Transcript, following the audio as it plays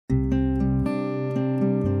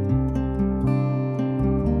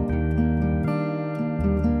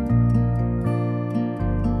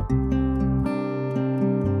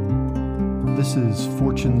This is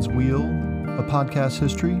Fortune's Wheel, a podcast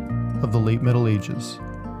history of the late Middle Ages.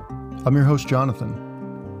 I'm your host, Jonathan,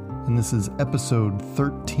 and this is episode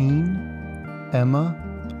 13,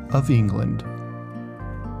 Emma of England.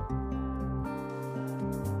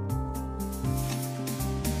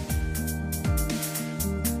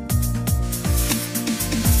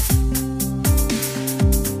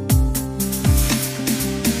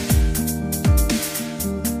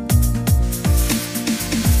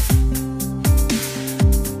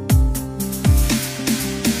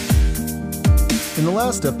 In the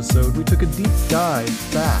last episode, we took a deep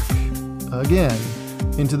dive back, again,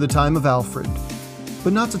 into the time of Alfred.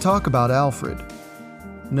 But not to talk about Alfred.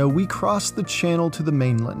 No, we crossed the channel to the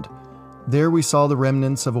mainland. There we saw the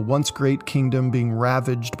remnants of a once great kingdom being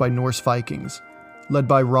ravaged by Norse Vikings, led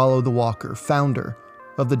by Rollo the Walker, founder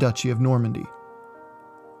of the Duchy of Normandy.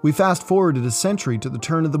 We fast forwarded a century to the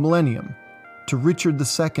turn of the millennium, to Richard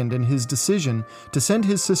II and his decision to send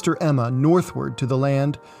his sister Emma northward to the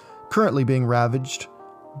land currently being ravaged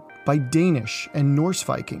by Danish and Norse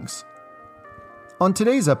Vikings. On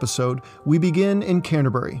today's episode, we begin in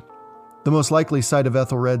Canterbury, the most likely site of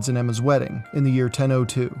Ethelred's and Emma's wedding in the year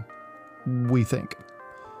 1002, we think.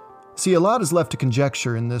 See, a lot is left to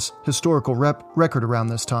conjecture in this historical record around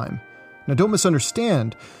this time. Now, don't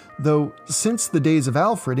misunderstand, though since the days of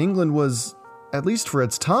Alfred, England was, at least for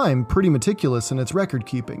its time, pretty meticulous in its record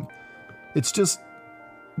keeping. It's just,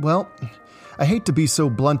 well, I hate to be so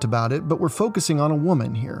blunt about it, but we're focusing on a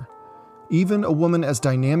woman here. Even a woman as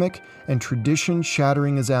dynamic and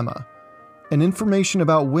tradition-shattering as Emma. And information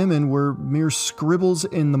about women were mere scribbles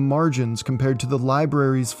in the margins compared to the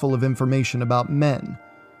libraries full of information about men.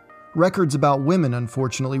 Records about women,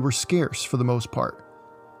 unfortunately, were scarce for the most part.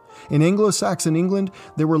 In Anglo-Saxon England,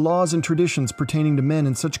 there were laws and traditions pertaining to men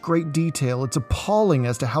in such great detail, it's appalling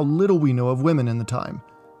as to how little we know of women in the time.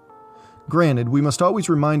 Granted, we must always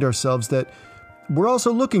remind ourselves that we're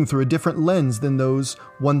also looking through a different lens than those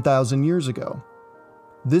 1,000 years ago.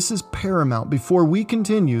 This is paramount before we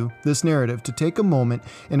continue this narrative to take a moment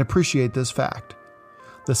and appreciate this fact.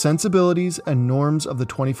 The sensibilities and norms of the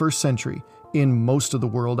 21st century, in most of the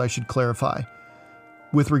world I should clarify,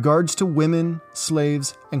 with regards to women,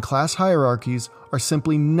 slaves, and class hierarchies are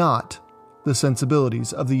simply not the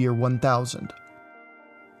sensibilities of the year 1000.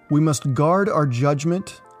 We must guard our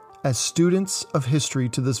judgment as students of history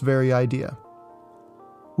to this very idea.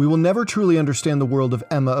 We will never truly understand the world of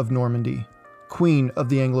Emma of Normandy, Queen of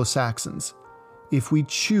the Anglo-Saxons, if we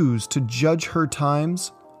choose to judge her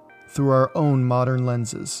times through our own modern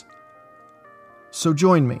lenses. So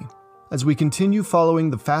join me as we continue following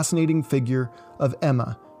the fascinating figure of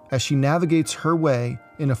Emma as she navigates her way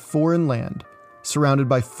in a foreign land, surrounded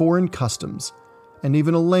by foreign customs, and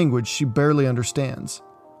even a language she barely understands.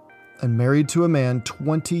 And married to a man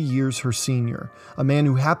 20 years her senior, a man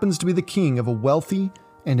who happens to be the king of a wealthy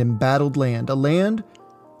and embattled land, a land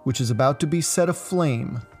which is about to be set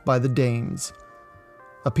aflame by the Danes,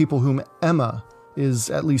 a people whom Emma is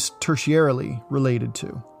at least tertiarily related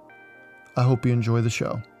to. I hope you enjoy the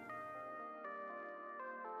show.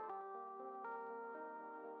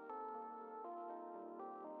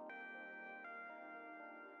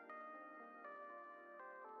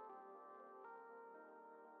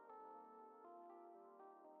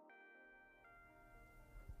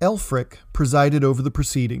 Elfric presided over the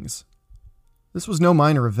proceedings. This was no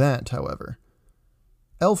minor event, however.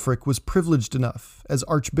 Elfric was privileged enough, as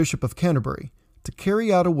Archbishop of Canterbury, to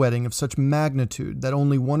carry out a wedding of such magnitude that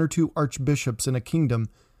only one or two archbishops in a kingdom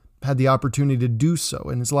had the opportunity to do so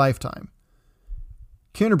in his lifetime.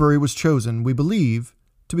 Canterbury was chosen, we believe,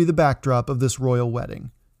 to be the backdrop of this royal wedding.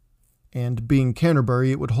 And being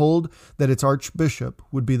Canterbury, it would hold that its archbishop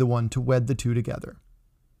would be the one to wed the two together.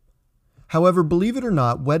 However, believe it or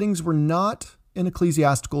not, weddings were not an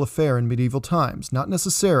ecclesiastical affair in medieval times, not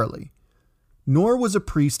necessarily. Nor was a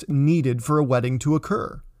priest needed for a wedding to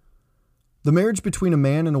occur. The marriage between a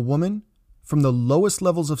man and a woman, from the lowest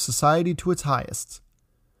levels of society to its highest,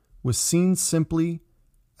 was seen simply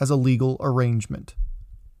as a legal arrangement.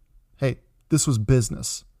 Hey, this was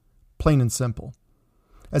business, plain and simple.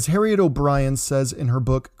 As Harriet O'Brien says in her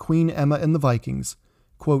book, Queen Emma and the Vikings,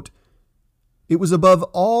 quote, "It was above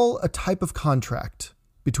all a type of contract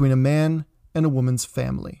between a man and a woman's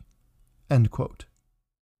family." End quote.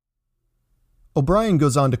 O'Brien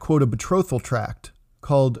goes on to quote a betrothal tract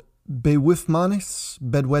called Bewifmanis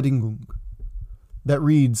Bedweddingung that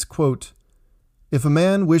reads, quote, "If a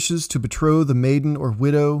man wishes to betroth a maiden or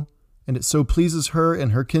widow, and it so pleases her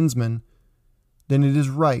and her kinsmen, then it is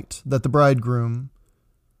right that the bridegroom,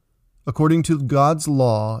 according to God's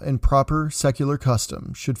law and proper secular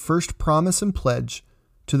custom, should first promise and pledge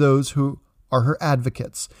to those who are her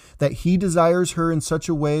advocates, that he desires her in such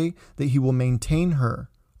a way that he will maintain her,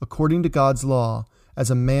 according to God's law, as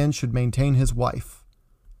a man should maintain his wife,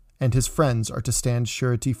 and his friends are to stand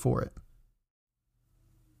surety for it.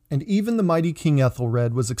 And even the mighty King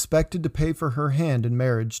Ethelred was expected to pay for her hand in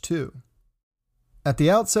marriage too. At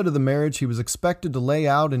the outset of the marriage, he was expected to lay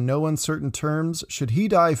out in no uncertain terms, should he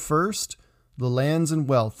die first, the lands and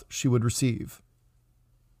wealth she would receive.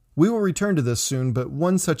 We will return to this soon, but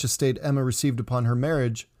one such estate Emma received upon her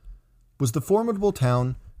marriage was the formidable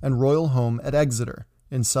town and royal home at Exeter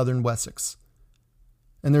in southern Wessex.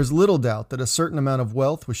 And there's little doubt that a certain amount of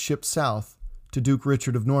wealth was shipped south to Duke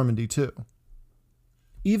Richard of Normandy too.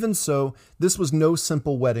 Even so, this was no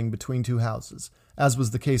simple wedding between two houses, as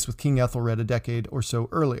was the case with King Ethelred a decade or so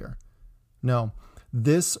earlier. No,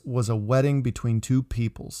 this was a wedding between two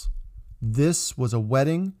peoples. This was a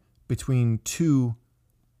wedding between two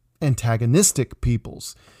antagonistic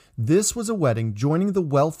peoples. This was a wedding joining the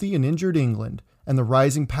wealthy and injured England and the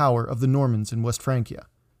rising power of the Normans in West Francia.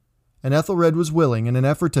 And Ethelred was willing, in an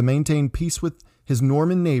effort to maintain peace with his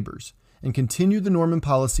Norman neighbors and continue the Norman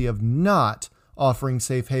policy of not offering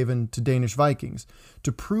safe haven to Danish Vikings,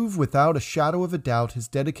 to prove without a shadow of a doubt his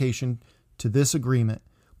dedication to this agreement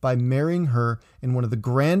by marrying her in one of the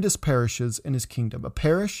grandest parishes in his kingdom, a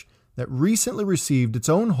parish that recently received its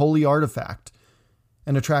own holy artifact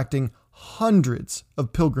and attracting hundreds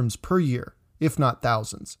of pilgrims per year, if not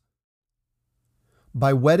thousands.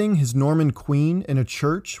 By wedding his Norman queen in a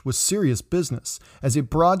church was serious business, as it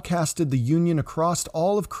broadcasted the union across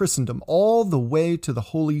all of Christendom, all the way to the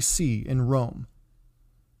Holy See in Rome.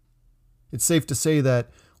 It's safe to say that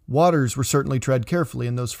waters were certainly tread carefully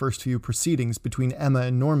in those first few proceedings between Emma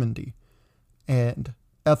and Normandy, and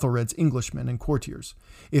Ethelred's Englishmen and courtiers.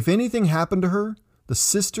 If anything happened to her, the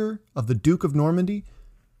sister of the Duke of Normandy,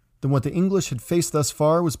 then what the English had faced thus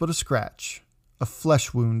far was but a scratch, a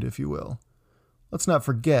flesh wound, if you will. Let's not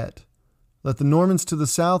forget that the Normans to the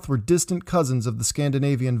south were distant cousins of the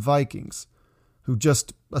Scandinavian Vikings, who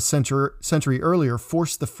just a century earlier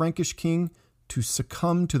forced the Frankish king to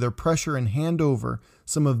succumb to their pressure and hand over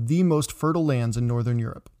some of the most fertile lands in northern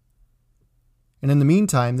Europe. And in the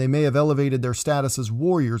meantime, they may have elevated their status as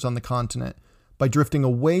warriors on the continent by drifting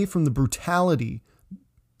away from the brutality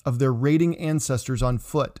of their raiding ancestors on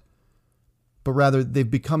foot, but rather they've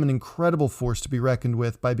become an incredible force to be reckoned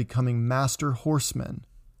with by becoming master horsemen.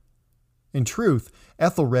 In truth,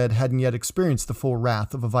 Ethelred hadn't yet experienced the full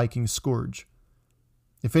wrath of a Viking scourge.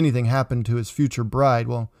 If anything happened to his future bride,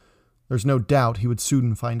 well, there's no doubt he would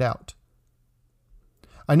soon find out.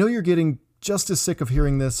 I know you're getting just as sick of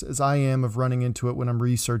hearing this as I am of running into it when I'm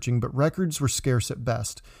researching, but records were scarce at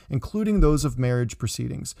best, including those of marriage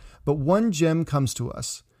proceedings. But one gem comes to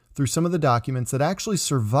us through some of the documents that actually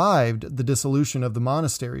survived the dissolution of the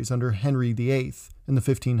monasteries under Henry VIII in the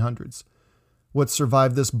 1500s. What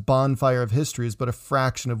survived this bonfire of history is but a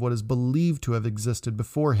fraction of what is believed to have existed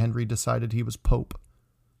before Henry decided he was Pope.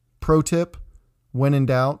 Pro tip, when in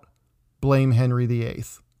doubt, blame Henry VIII.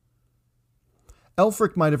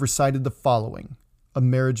 Elfric might have recited the following, a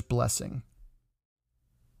marriage blessing.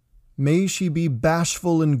 May she be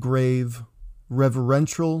bashful and grave,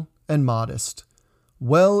 reverential and modest,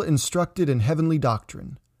 well instructed in heavenly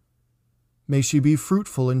doctrine. May she be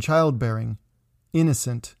fruitful in childbearing,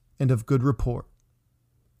 innocent and of good report.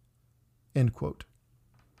 End quote.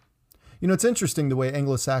 You know, it's interesting the way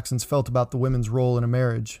Anglo-Saxons felt about the women's role in a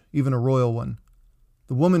marriage, even a royal one.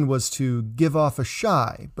 The woman was to give off a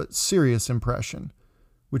shy but serious impression,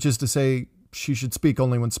 which is to say she should speak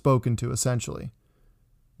only when spoken to, essentially.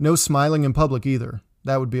 No smiling in public either.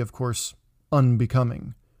 That would be, of course,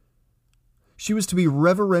 unbecoming. She was to be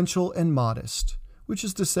reverential and modest, which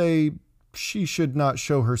is to say she should not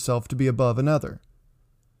show herself to be above another.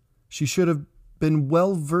 She should have been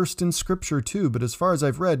well versed in scripture too, but as far as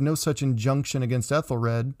I've read, no such injunction against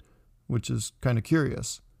Ethelred, which is kind of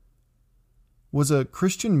curious. Was a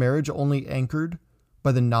Christian marriage only anchored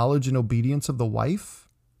by the knowledge and obedience of the wife?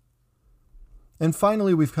 And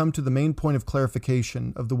finally, we've come to the main point of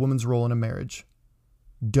clarification of the woman's role in a marriage.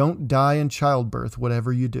 Don't die in childbirth,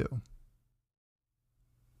 whatever you do.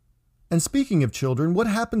 And speaking of children, what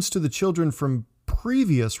happens to the children from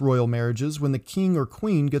previous royal marriages when the king or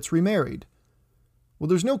queen gets remarried? Well,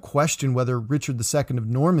 there's no question whether Richard II of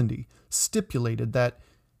Normandy stipulated that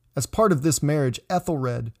as part of this marriage,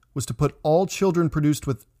 Ethelred was to put all children produced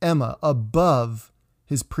with Emma above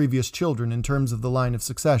his previous children in terms of the line of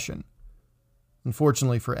succession.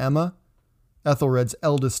 Unfortunately for Emma, Ethelred's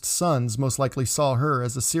eldest sons most likely saw her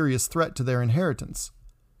as a serious threat to their inheritance.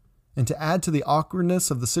 And to add to the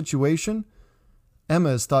awkwardness of the situation, Emma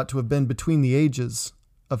is thought to have been between the ages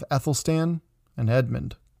of Ethelstan and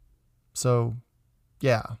Edmund. So,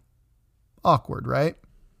 yeah, awkward, right?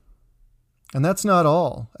 And that's not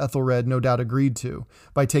all Ethelred no doubt agreed to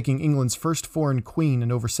by taking England's first foreign queen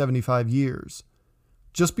in over 75 years.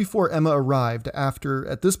 Just before Emma arrived, after,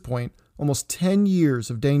 at this point, almost 10 years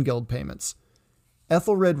of Danegeld payments,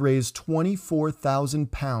 Ethelred raised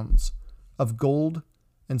 24,000 pounds of gold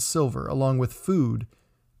and silver, along with food,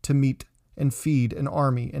 to meet and feed an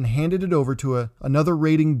army, and handed it over to another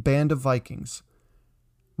raiding band of Vikings.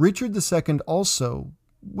 Richard II also,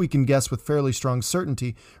 we can guess with fairly strong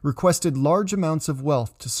certainty, requested large amounts of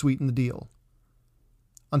wealth to sweeten the deal.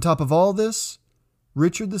 On top of all this,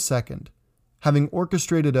 Richard II, having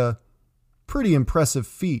orchestrated a pretty impressive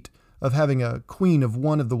feat of having a queen of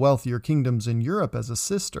one of the wealthier kingdoms in Europe as a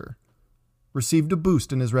sister, received a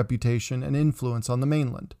boost in his reputation and influence on the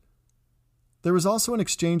mainland. There was also an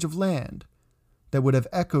exchange of land that would have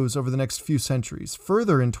echoes over the next few centuries,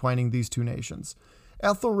 further entwining these two nations.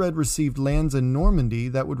 Ethelred received lands in Normandy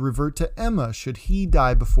that would revert to Emma should he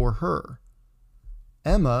die before her.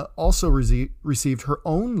 Emma also received her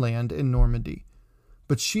own land in Normandy,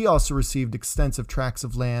 but she also received extensive tracts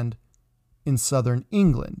of land in southern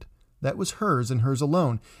England. That was hers and hers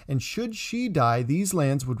alone, and should she die, these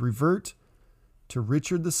lands would revert to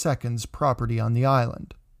Richard II's property on the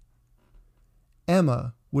island.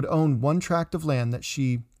 Emma would own one tract of land that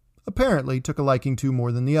she apparently took a liking to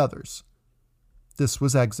more than the others. This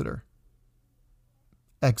was Exeter.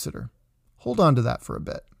 Exeter. Hold on to that for a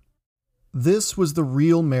bit. This was the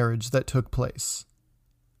real marriage that took place.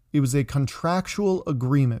 It was a contractual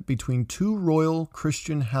agreement between two royal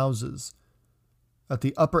Christian houses at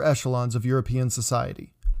the upper echelons of European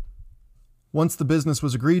society. Once the business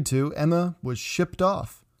was agreed to, Emma was shipped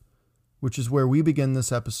off, which is where we begin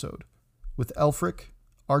this episode, with Ælfric,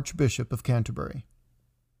 Archbishop of Canterbury.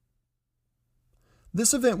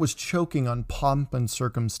 This event was choking on pomp and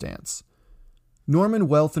circumstance. Norman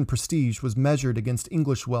wealth and prestige was measured against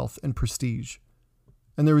English wealth and prestige.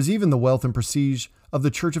 And there was even the wealth and prestige of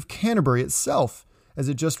the Church of Canterbury itself, as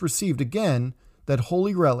it just received again that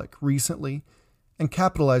holy relic recently and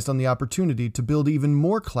capitalized on the opportunity to build even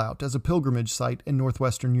more clout as a pilgrimage site in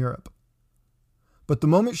northwestern Europe. But the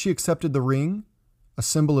moment she accepted the ring, a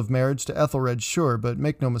symbol of marriage to Ethelred, sure, but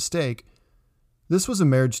make no mistake, this was a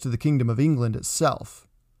marriage to the Kingdom of England itself,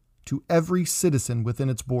 to every citizen within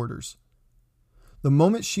its borders. The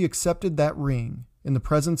moment she accepted that ring in the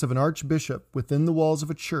presence of an archbishop within the walls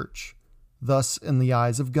of a church, thus in the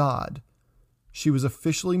eyes of God, she was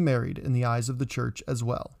officially married in the eyes of the church as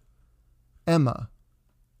well. Emma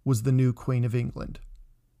was the new Queen of England.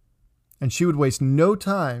 And she would waste no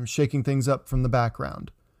time shaking things up from the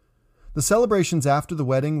background. The celebrations after the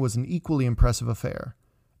wedding was an equally impressive affair.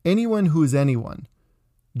 Anyone who is anyone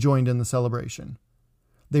joined in the celebration.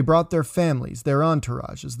 They brought their families, their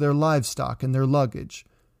entourages, their livestock, and their luggage.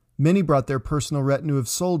 Many brought their personal retinue of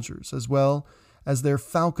soldiers, as well as their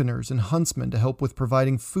falconers and huntsmen to help with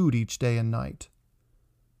providing food each day and night.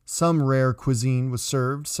 Some rare cuisine was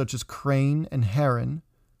served, such as crane and heron,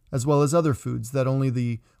 as well as other foods that only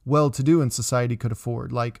the well-to-do in society could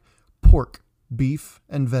afford, like pork, beef,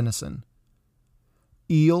 and venison.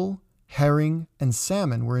 Eel, herring, and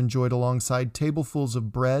salmon were enjoyed alongside tablesfuls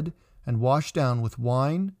of bread and washed down with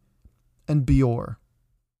wine and beor.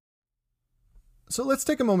 So let's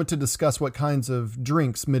take a moment to discuss what kinds of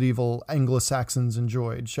drinks medieval Anglo-Saxons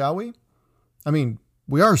enjoyed, shall we? I mean,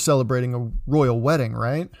 we are celebrating a royal wedding,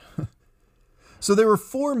 right? So there were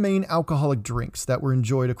 4 main alcoholic drinks that were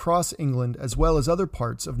enjoyed across England as well as other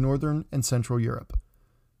parts of northern and central Europe.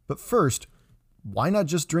 But first, why not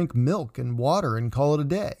just drink milk and water and call it a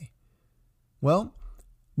day? Well,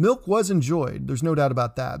 milk was enjoyed, there's no doubt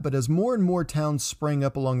about that, but as more and more towns sprang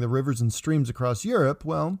up along the rivers and streams across Europe,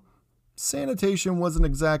 well, sanitation wasn't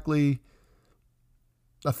exactly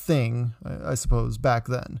a thing, I suppose, back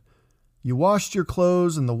then. You washed your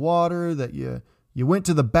clothes in the water that you went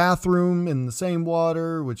to the bathroom in the same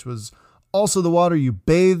water, which was also the water you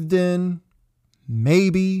bathed in,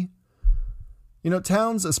 maybe. You know,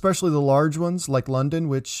 towns, especially the large ones like London,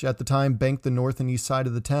 which at the time banked the north and east side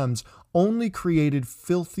of the Thames, only created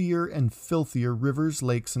filthier and filthier rivers,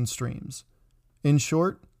 lakes, and streams. In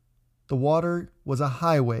short, the water was a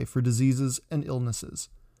highway for diseases and illnesses.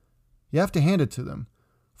 You have to hand it to them.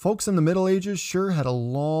 Folks in the Middle Ages sure had a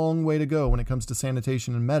long way to go when it comes to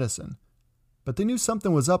sanitation and medicine. But they knew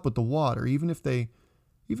something was up with the water, even if they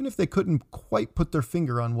couldn't quite put their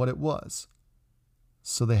finger on what it was.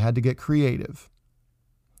 So they had to get creative.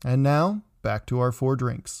 And now, back to our 4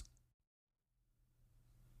 drinks.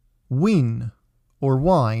 Wine, or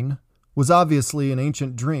wine, was obviously an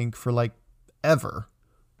ancient drink for ever.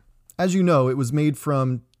 As you know, it was made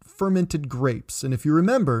from fermented grapes, and if you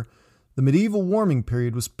remember, the medieval warming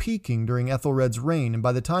period was peaking during Ethelred's reign, and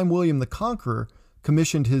by the time William the Conqueror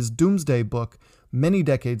commissioned his Domesday Book many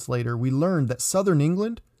decades later, we learned that southern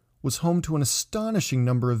England was home to an astonishing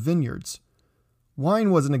number of vineyards. Wine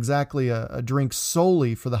wasn't exactly a drink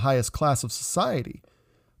solely for the highest class of society,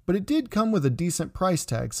 but it did come with a decent price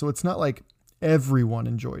tag, so it's not like everyone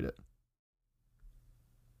enjoyed it.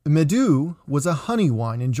 Medoux was a honey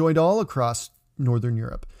wine enjoyed all across Northern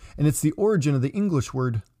Europe, and it's the origin of the English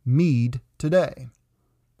word mead today.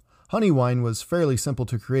 Honey wine was fairly simple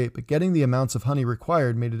to create, but getting the amounts of honey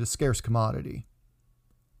required made it a scarce commodity.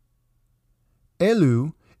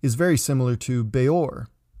 Elu is very similar to Béor.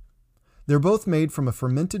 They're both made from a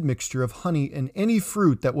fermented mixture of honey and any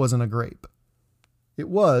fruit that wasn't a grape. It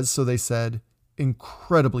was, so they said,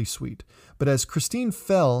 incredibly sweet, but as Christine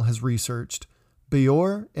Fell has researched,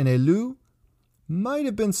 Béor and Elu might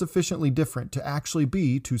have been sufficiently different to actually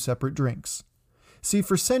be two separate drinks. See,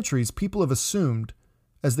 for centuries, people have assumed,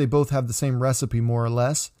 as they both have the same recipe more or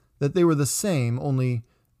less, that they were the same, only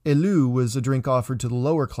Elu was a drink offered to the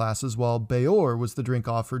lower classes, while Béor was the drink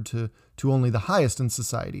offered to only the highest in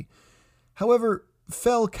society. However,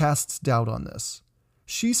 Fell casts doubt on this.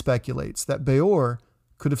 She speculates that Béor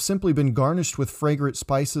could have simply been garnished with fragrant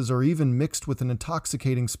spices or even mixed with an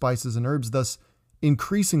intoxicating spices and herbs, thus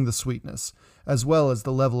increasing the sweetness, as well as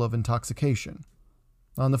the level of intoxication.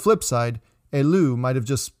 On the flip side, Elu might have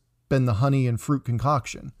just been the honey and fruit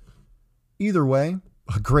concoction. Either way,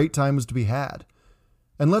 a great time was to be had.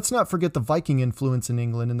 And let's not forget the Viking influence in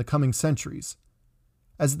England in the coming centuries.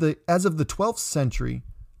 As of the 12th century,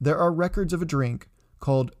 there are records of a drink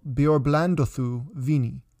called Bjorblandothu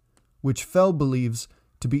Vini, which Fell believes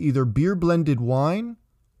to be either beer-blended wine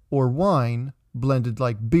or wine blended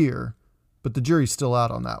like beer, but the jury's still out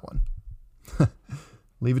on that one.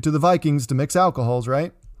 Leave it to the Vikings to mix alcohols,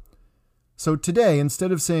 right? So today,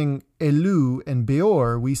 instead of saying Elu and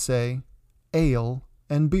Béor, we say ale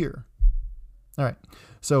and beer. All right,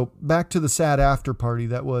 so back to the sad after-party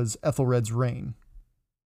that was Ethelred's reign.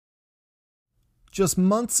 Just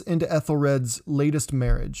months into Ethelred's latest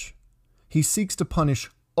marriage, he seeks to punish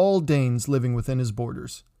all Danes living within his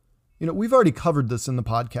borders. We've already covered this in the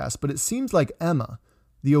podcast, but it seems like Emma,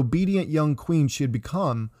 the obedient young queen she had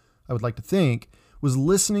become, I would like to think, was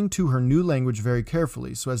listening to her new language very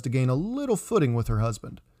carefully so as to gain a little footing with her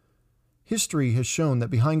husband. History has shown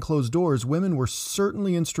that behind closed doors, women were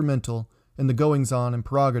certainly instrumental in the goings-on and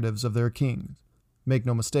prerogatives of their kings. Make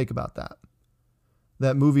no mistake about that.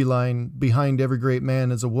 That movie line, "Behind every great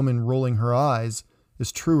man is a woman rolling her eyes,"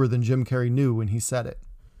 is truer than Jim Carrey knew when he said it.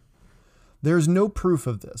 There is no proof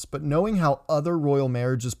of this, but knowing how other royal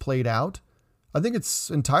marriages played out, I think it's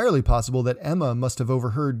entirely possible that Emma must have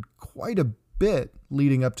overheard quite a bit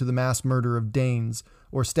leading up to the mass murder of Danes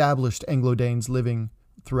or established Anglo-Danes living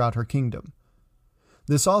throughout her kingdom.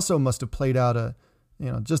 This also must have played out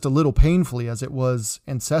just a little painfully, as it was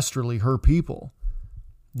ancestrally her people.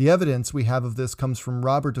 The evidence we have of this comes from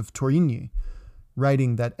Robert of Torigny,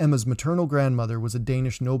 writing that Emma's maternal grandmother was a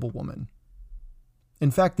Danish noblewoman.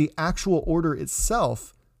 In fact, the actual order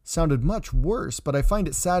itself sounded much worse, but I find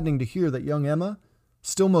it saddening to hear that young Emma,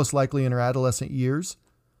 still most likely in her adolescent years,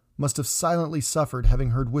 must have silently suffered having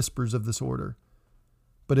heard whispers of this order.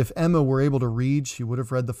 But if Emma were able to read, she would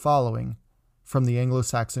have read the following from the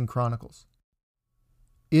Anglo-Saxon Chronicles.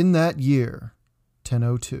 In that year,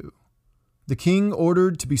 1002, the king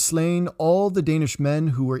ordered to be slain all the Danish men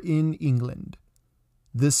who were in England.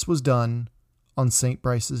 This was done on St.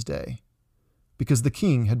 Brice's Day, because the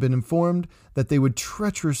king had been informed that they would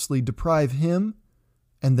treacherously deprive him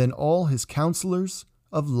and then all his counselors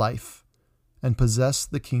of life and possess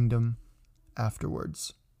the kingdom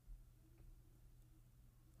afterwards.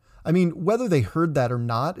 I mean, whether they heard that or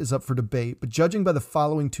not is up for debate, but judging by the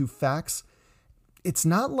following two facts, it's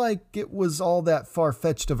not like it was all that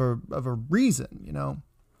far-fetched of a reason,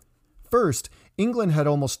 First, England had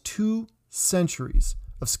almost 2 centuries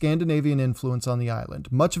of Scandinavian influence on the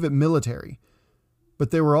island, much of it military. But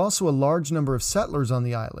there were also a large number of settlers on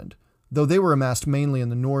the island, though they were amassed mainly in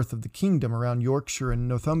the north of the kingdom around Yorkshire and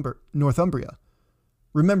Northumbria.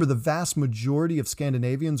 Remember, the vast majority of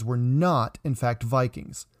Scandinavians were not, in fact,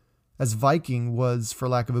 Vikings, as Viking was, for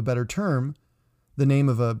lack of a better term, the name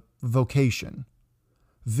of a vocation.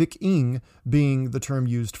 Viking being the term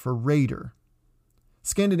used for raider.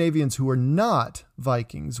 Scandinavians who were not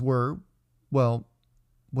Vikings were, well,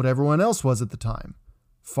 what everyone else was at the time.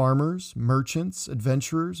 Farmers, merchants,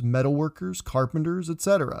 adventurers, metalworkers, carpenters,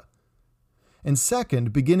 etc. And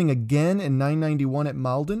second, beginning again in 991 at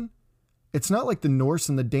Malden, It's not like the Norse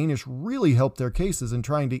and the Danish really helped their cases in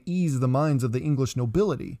trying to ease the minds of the English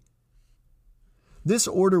nobility. This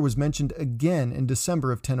order was mentioned again in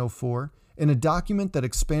December of 1004 in a document that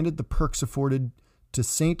expanded the perks afforded to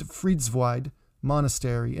St. Fridswald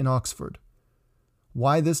Monastery in Oxford.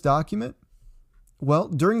 Why this document? Well,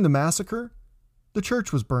 during the massacre, the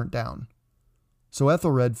church was burnt down, so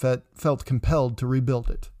Ethelred felt compelled to rebuild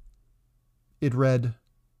it. It read,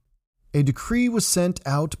 "A decree was sent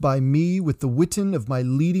out by me with the witten of my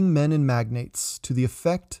leading men and magnates, to the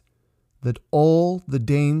effect that all the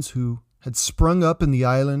Danes who had sprung up in the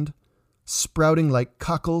island, sprouting like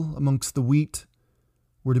cockle amongst the wheat,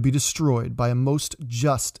 were to be destroyed by a most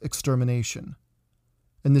just extermination.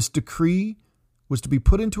 And this decree was to be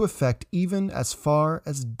put into effect even as far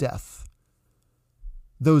as death.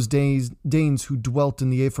 Those Danes who dwelt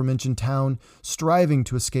in the aforementioned town, striving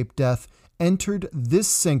to escape death, entered this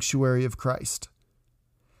sanctuary of Christ.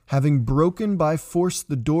 Having broken by force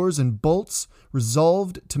the doors and bolts,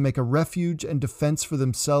 resolved to make a refuge and defense for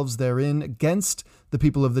themselves therein against the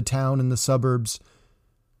people of the town and the suburbs.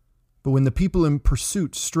 But when the people in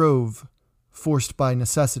pursuit strove, forced by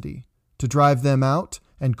necessity, to drive them out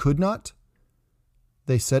and could not,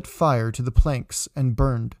 they set fire to the planks and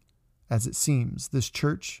burned, as it seems, this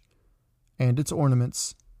church and its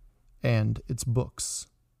ornaments and its books."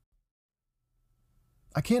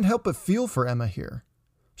 I can't help but feel for Emma here.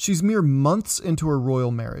 She's mere months into her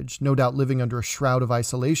royal marriage, no doubt living under a shroud of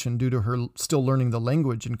isolation due to her still learning the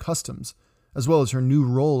language and customs, as well as her new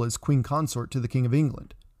role as queen consort to the King of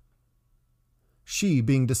England. She,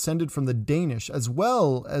 being descended from the Danish as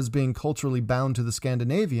well as being culturally bound to the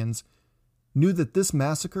Scandinavians, knew that this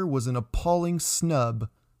massacre was an appalling snub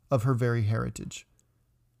of her very heritage.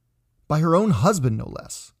 By her own husband, no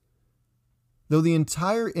less. Though the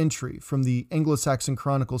entire entry from the Anglo-Saxon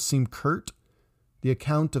Chronicles seemed curt, the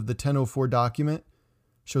account of the 1004 document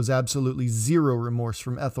shows absolutely zero remorse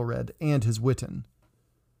from Ethelred and his witten.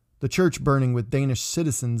 The church burning with Danish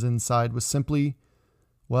citizens inside was simply,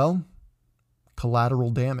 well,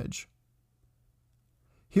 collateral damage.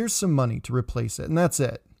 Here's some money to replace it, and that's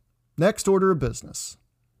it. Next order of business.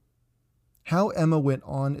 How Emma went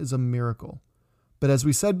on is a miracle. But as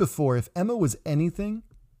we said before, if Emma was anything,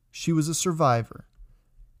 she was a survivor.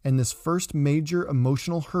 And this first major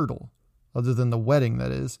emotional hurdle, other than the wedding,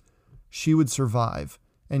 that is, she would survive,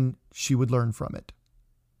 and she would learn from it.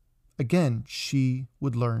 Again, she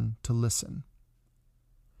would learn to listen.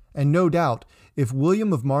 And no doubt, if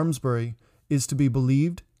William of Malmesbury is to be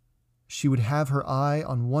believed, she would have her eye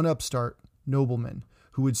on one upstart nobleman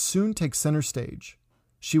who would soon take center stage.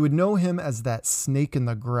 She would know him as that snake in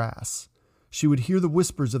the grass. She would hear the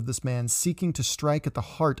whispers of this man seeking to strike at the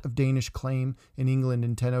heart of Danish claim in England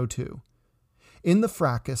in 1002. In the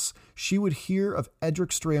fracas, she would hear of Edric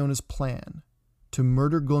Streona's plan to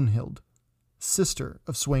murder Gunhild, sister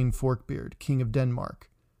of Sweyn Forkbeard, king of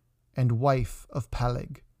Denmark, and wife of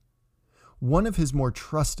Peleg, one of his more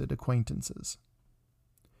trusted acquaintances.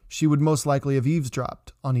 She would most likely have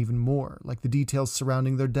eavesdropped on even more, like the details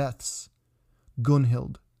surrounding their deaths.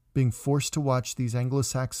 Gunhild being forced to watch these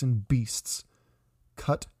Anglo-Saxon beasts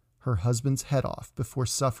cut her husband's head off before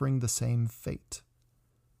suffering the same fate.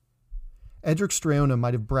 Edric Streona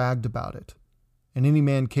might have bragged about it, and any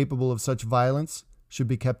man capable of such violence should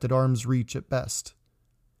be kept at arm's reach at best.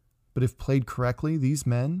 But if played correctly, these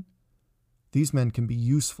men can be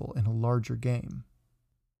useful in a larger game.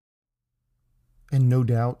 And no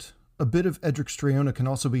doubt, a bit of Edric Streona can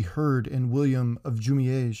also be heard in William of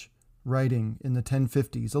Jumièges writing in the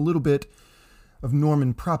 1050s, a little bit of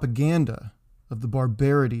Norman propaganda of the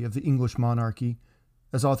barbarity of the English monarchy.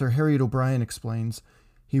 As author Harriet O'Brien explains,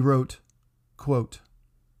 he wrote, quote,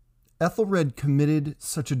 "Ethelred committed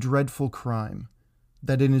such a dreadful crime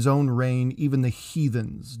that in his own reign even the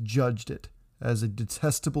heathens judged it as a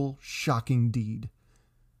detestable, shocking deed.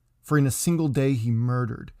 For in a single day he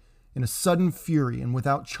murdered, in a sudden fury and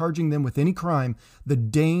without charging them with any crime, the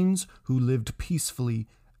Danes who lived peacefully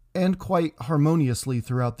and quite harmoniously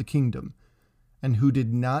throughout the kingdom, and who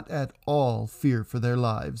did not at all fear for their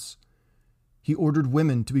lives. He ordered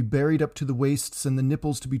women to be buried up to the waists and the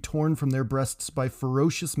nipples to be torn from their breasts by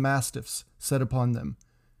ferocious mastiffs set upon them.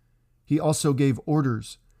 He also gave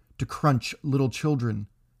orders to crunch little children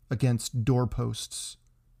against doorposts."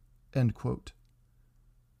 End quote.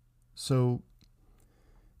 So,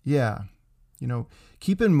 yeah,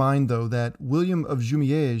 keep in mind, though, that William of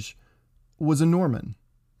Jumièges was a Norman,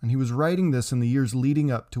 and he was writing this in the years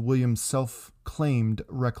leading up to William's self-claimed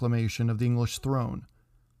reclamation of the English throne.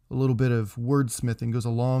 A little bit of wordsmithing goes a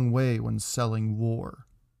long way when selling war.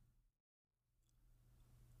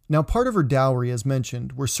 Now, part of her dowry, as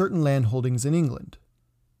mentioned, were certain landholdings in England.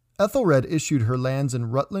 Ethelred issued her lands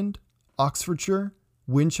in Rutland, Oxfordshire,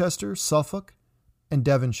 Winchester, Suffolk, and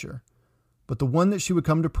Devonshire, but the one that she would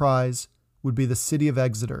come to prize would be the city of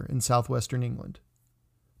Exeter in southwestern England.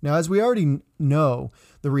 Now, as we already know,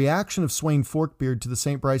 the reaction of Sweyn Forkbeard to the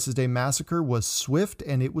St. Brice's Day massacre was swift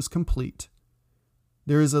and it was complete.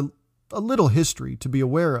 There is a little history to be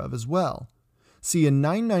aware of as well. See, in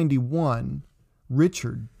 991,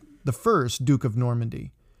 Richard, the first Duke of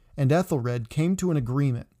Normandy, and Ethelred came to an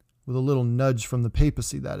agreement, with a little nudge from the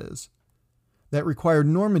papacy that is, that required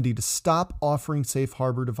Normandy to stop offering safe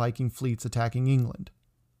harbor to Viking fleets attacking England.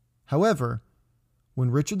 However,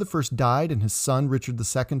 when Richard I died and his son Richard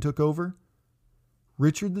II took over,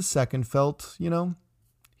 Richard II felt,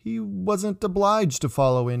 he wasn't obliged to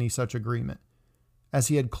follow any such agreement, as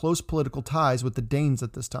he had close political ties with the Danes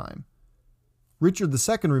at this time. Richard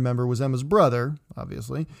II, remember, was Emma's brother,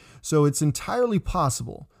 obviously, so it's entirely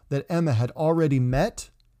possible that Emma had already met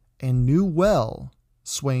and knew well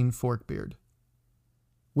Sweyn Forkbeard.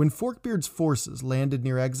 When Forkbeard's forces landed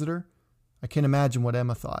near Exeter, I can't imagine what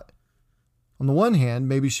Emma thought. On the one hand,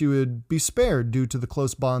 maybe she would be spared due to the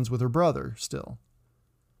close bonds with her brother still.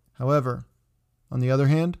 However, on the other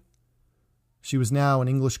hand, she was now an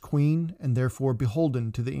English queen and therefore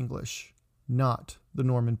beholden to the English, not the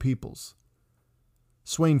Norman peoples.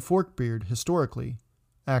 Sweyn Forkbeard, historically,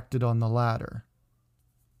 acted on the latter.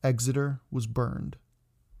 Exeter was burned.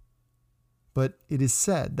 But it is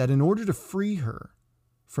said that in order to free her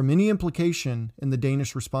from any implication in the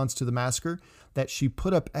Danish response to the massacre, that she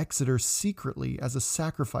put up Exeter secretly as a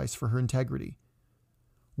sacrifice for her integrity.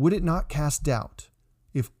 Would it not cast doubt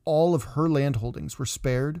if all of her landholdings were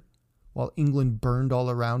spared while England burned all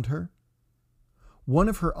around her? One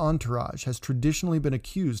of her entourage has traditionally been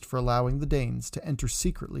accused for allowing the Danes to enter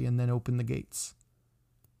secretly and then open the gates.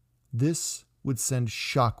 This would send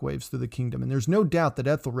shockwaves through the kingdom, and there's no doubt that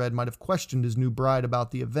Ethelred might have questioned his new bride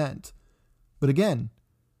about the event. But again,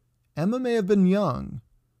 Emma may have been young,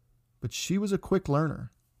 but she was a quick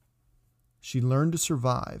learner. She learned to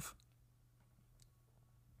survive.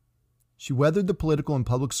 She weathered the political and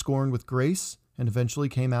public scorn with grace and eventually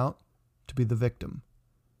came out to be the victim.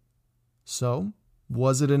 So,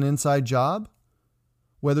 was it an inside job?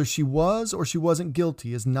 Whether she was or she wasn't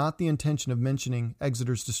guilty is not the intention of mentioning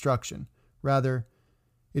Exeter's destruction. Rather,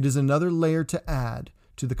 it is another layer to add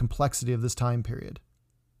to the complexity of this time period.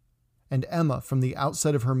 And Emma, from the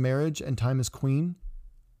outset of her marriage and time as queen,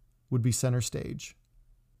 would be center stage.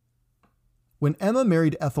 When Emma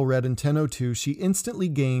married Ethelred in 1002, she instantly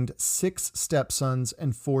gained 6 stepsons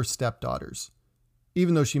and 4 stepdaughters,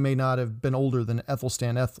 even though she may not have been older than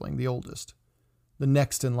Ethelstan Etheling, the oldest, the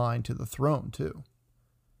next in line to the throne, too.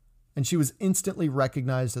 And she was instantly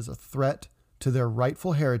recognized as a threat to their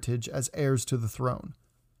rightful heritage as heirs to the throne.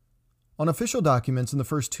 On official documents in the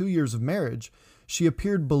first 2 years of marriage, she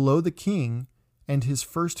appeared below the king and his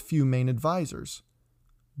first few main advisors,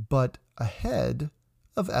 but ahead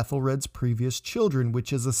of Ethelred's previous children,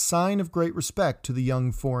 which is a sign of great respect to the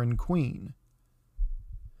young foreign queen.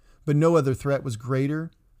 But no other threat was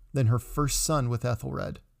greater than her first son with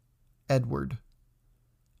Ethelred, Edward.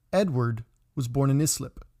 Edward was born in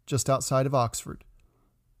Islip, just outside of Oxford.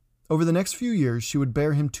 Over the next few years, she would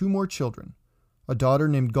bear him 2 more children, a daughter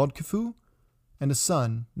named Godkefu and a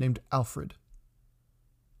son named Alfred.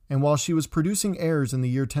 And while she was producing heirs in the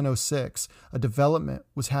year 1006, a development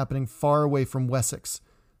was happening far away from Wessex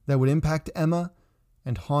that would impact Emma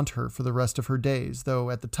and haunt her for the rest of her days, though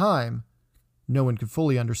at the time, no one could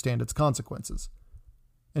fully understand its consequences.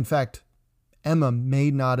 In fact, Emma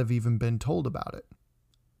may not have even been told about it.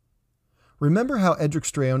 Remember how Edric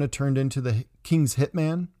Streona turned into the king's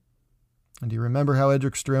hitman? And do you remember how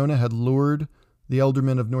Edric Streona had lured the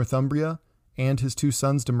Ealdorman of Northumbria and his 2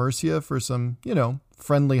 sons to Mercia for some,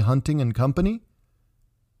 friendly hunting and company?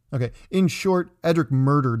 Okay, in short, Edric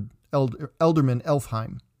murdered Ealdorman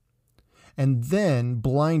Elfheim and then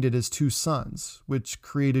blinded his 2 sons, which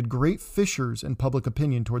created great fissures in public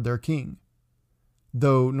opinion toward their king.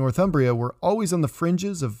 Though Northumbria were always on the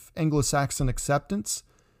fringes of Anglo-Saxon acceptance,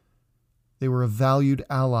 they were a valued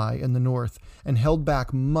ally in the north and held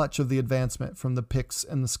back much of the advancement from the Picts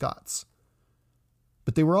and the Scots.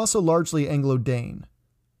 But they were also largely Anglo-Dane,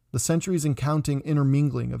 the centuries and counting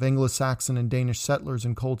intermingling of Anglo-Saxon and Danish settlers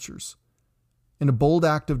and cultures. In a bold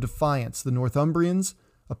act of defiance, the Northumbrians,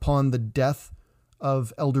 upon the death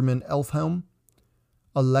of Ealdorman Elfhelm,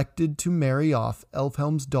 elected to marry off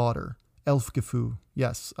Elfhelm's daughter, Elfgefu,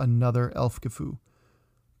 yes, another Elfgefu,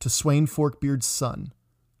 to Sweyn Forkbeard's son,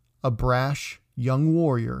 a brash young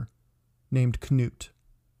warrior named Knut.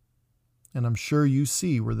 and I'm sure you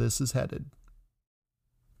see where this is headed.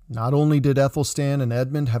 Not only did Aethelstan and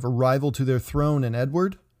Edmund have a rival to their throne in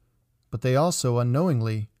Edward, but they also,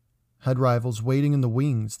 unknowingly, had rivals waiting in the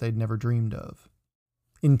wings they'd never dreamed of.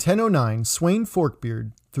 In 1009, Sweyn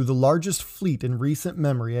Forkbeard threw the largest fleet in recent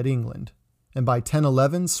memory at England, and by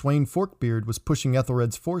 1011, Sweyn Forkbeard was pushing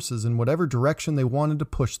Ethelred's forces in whatever direction they wanted to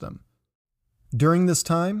push them. During this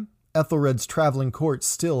time, Ethelred's traveling court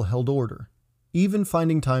still held order, even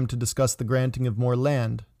finding time to discuss the granting of more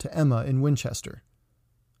land to Emma in Winchester.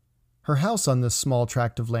 Her house on this small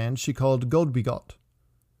tract of land she called Godbigot.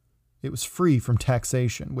 It was free from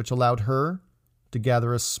taxation, which allowed her to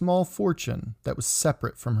gather a small fortune that was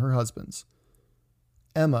separate from her husband's.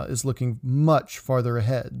 Emma is looking much farther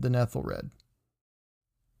ahead than Ethelred.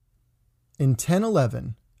 In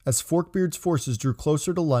 1011, as Forkbeard's forces drew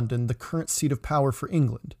closer to London, the current seat of power for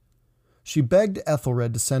England, she begged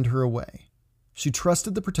Ethelred to send her away. She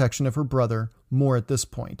trusted the protection of her brother more at this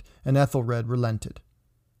point, and Ethelred relented.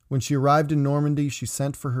 When she arrived in Normandy, she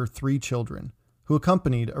sent for her 3 children, who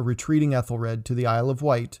accompanied a retreating Ethelred to the Isle of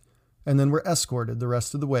Wight, and then were escorted the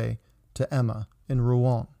rest of the way to Emma in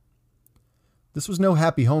Rouen. This was no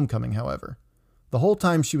happy homecoming, however. The whole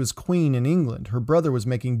time she was queen in England, her brother was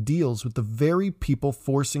making deals with the very people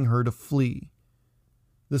forcing her to flee.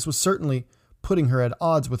 This was certainly putting her at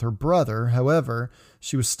odds with her brother. However,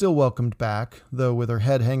 she was still welcomed back, though with her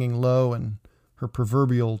head hanging low and her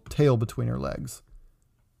proverbial tail between her legs.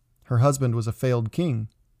 Her husband was a failed king,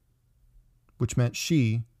 which meant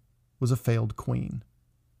she was a failed queen.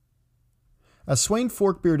 As Sweyn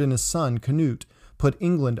Forkbeard and his son, Canute, put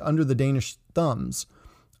England under the Danish thumbs,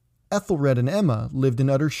 Ethelred and Emma lived in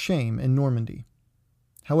utter shame in Normandy.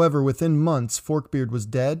 However, within months, Forkbeard was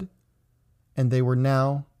dead, and there were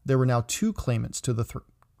now 2 claimants to the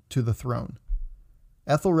throne,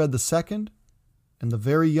 Ethelred II and the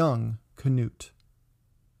very young Canute.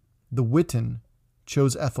 The Witan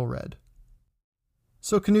chose Ethelred.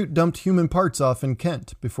 So Canute dumped human parts off in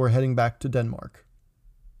Kent before heading back to Denmark.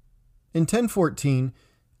 In 1014,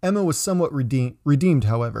 Emma was somewhat redeemed,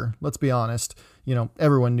 however. Let's be honest,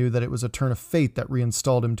 everyone knew that it was a turn of fate that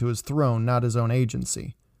reinstalled him to his throne, not his own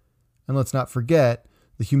agency. And let's not forget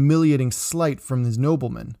the humiliating slight from his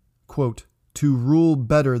nobleman, quote, to rule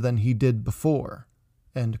better than he did before,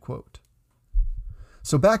 end quote.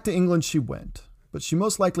 So back to England she went, but she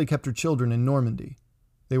most likely kept her children in Normandy.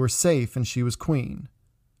 They were safe and she was queen.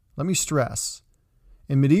 Let me stress,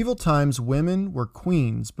 in medieval times, women were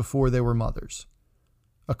queens before they were mothers.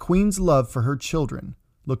 A queen's love for her children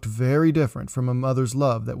looked very different from a mother's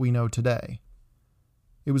love that we know today.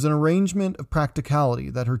 It was an arrangement of practicality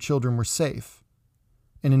that her children were safe,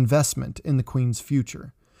 an investment in the queen's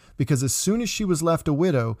future, because as soon as she was left a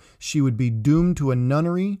widow, she would be doomed to a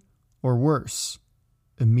nunnery or worse,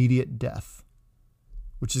 immediate death,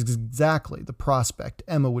 which is exactly the prospect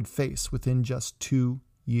Emma would face within just 2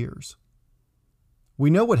 years. We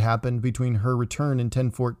know what happened between her return in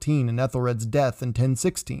 1014 and Ethelred's death in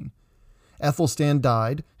 1016. Aethelstan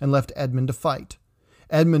died and left Edmund to fight.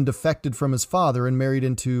 Edmund defected from his father and married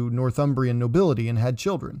into Northumbrian nobility and had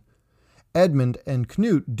children. Edmund and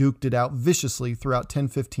Canute duked it out viciously throughout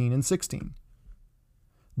 1015 and 16.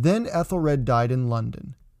 Then Ethelred died in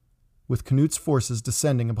London, with Canute's forces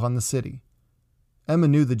descending upon the city. Emma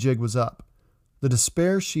knew the jig was up. The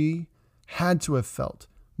despair she had to have felt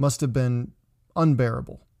must have been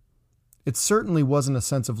unbearable. It certainly wasn't a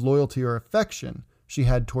sense of loyalty or affection she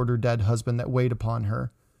had toward her dead husband that weighed upon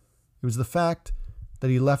her. It was the fact that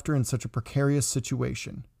he left her in such a precarious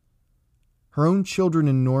situation. Her own children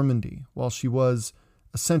in Normandy, while she was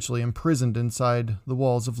essentially imprisoned inside the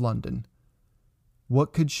walls of London.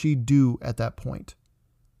 What could she do at that point?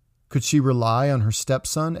 Could she rely on her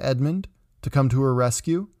stepson, Edmund, to come to her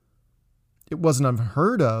rescue? It wasn't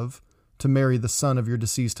unheard of to marry the son of your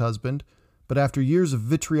deceased husband, but after years of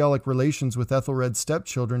vitriolic relations with Ethelred's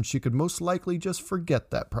stepchildren, she could most likely just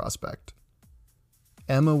forget that prospect.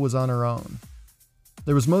 Emma was on her own.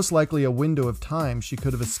 There was most likely a window of time she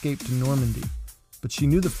could have escaped to Normandy, but she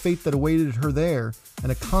knew the fate that awaited her there,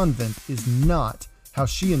 and a convent is not how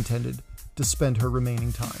she intended to spend her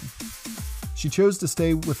remaining time. She chose to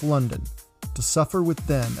stay with London, to suffer with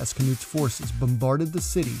them as Canute's forces bombarded the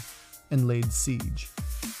city and laid siege.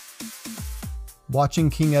 Watching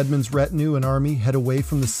King Edmund's retinue and army head away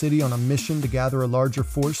from the city on a mission to gather a larger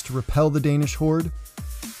force to repel the Danish horde,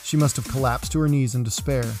 she must have collapsed to her knees in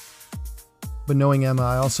despair. But knowing Emma,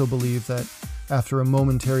 I also believe that after a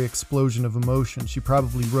momentary explosion of emotion, she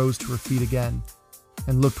probably rose to her feet again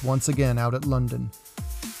and looked once again out at London.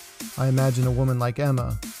 I imagine a woman like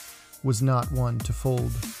Emma was not one to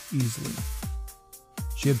fold easily.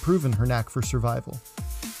 She had proven her knack for survival.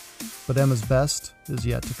 But Emma's best is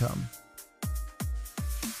yet to come.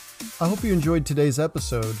 I hope you enjoyed today's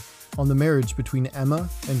episode on the marriage between Emma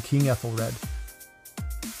and King Ethelred.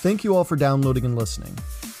 Thank you all for downloading and listening.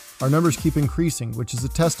 Our numbers keep increasing, which is a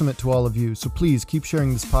testament to all of you, so please keep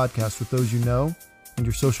sharing this podcast with those you know and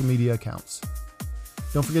your social media accounts.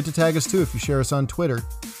 Don't forget to tag us too if you share us on Twitter,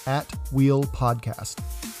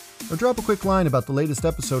 @WheelPodcast. Or drop a quick line about the latest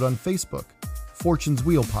episode on Facebook, Fortune's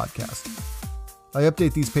Wheel Podcast. I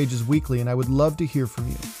update these pages weekly and I would love to hear from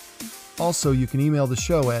you. Also, you can email the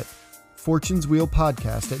show at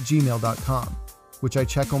fortuneswheelpodcast@gmail.com, which I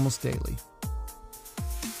check almost daily.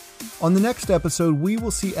 On the next episode, we will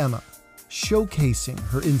see Emma showcasing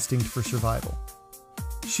her instinct for survival.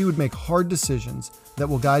 She would make hard decisions that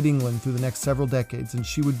will guide England through the next several decades, and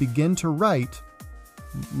she would begin to write,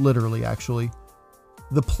 literally actually,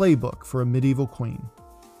 the playbook for a medieval queen.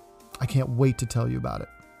 I can't wait to tell you about it.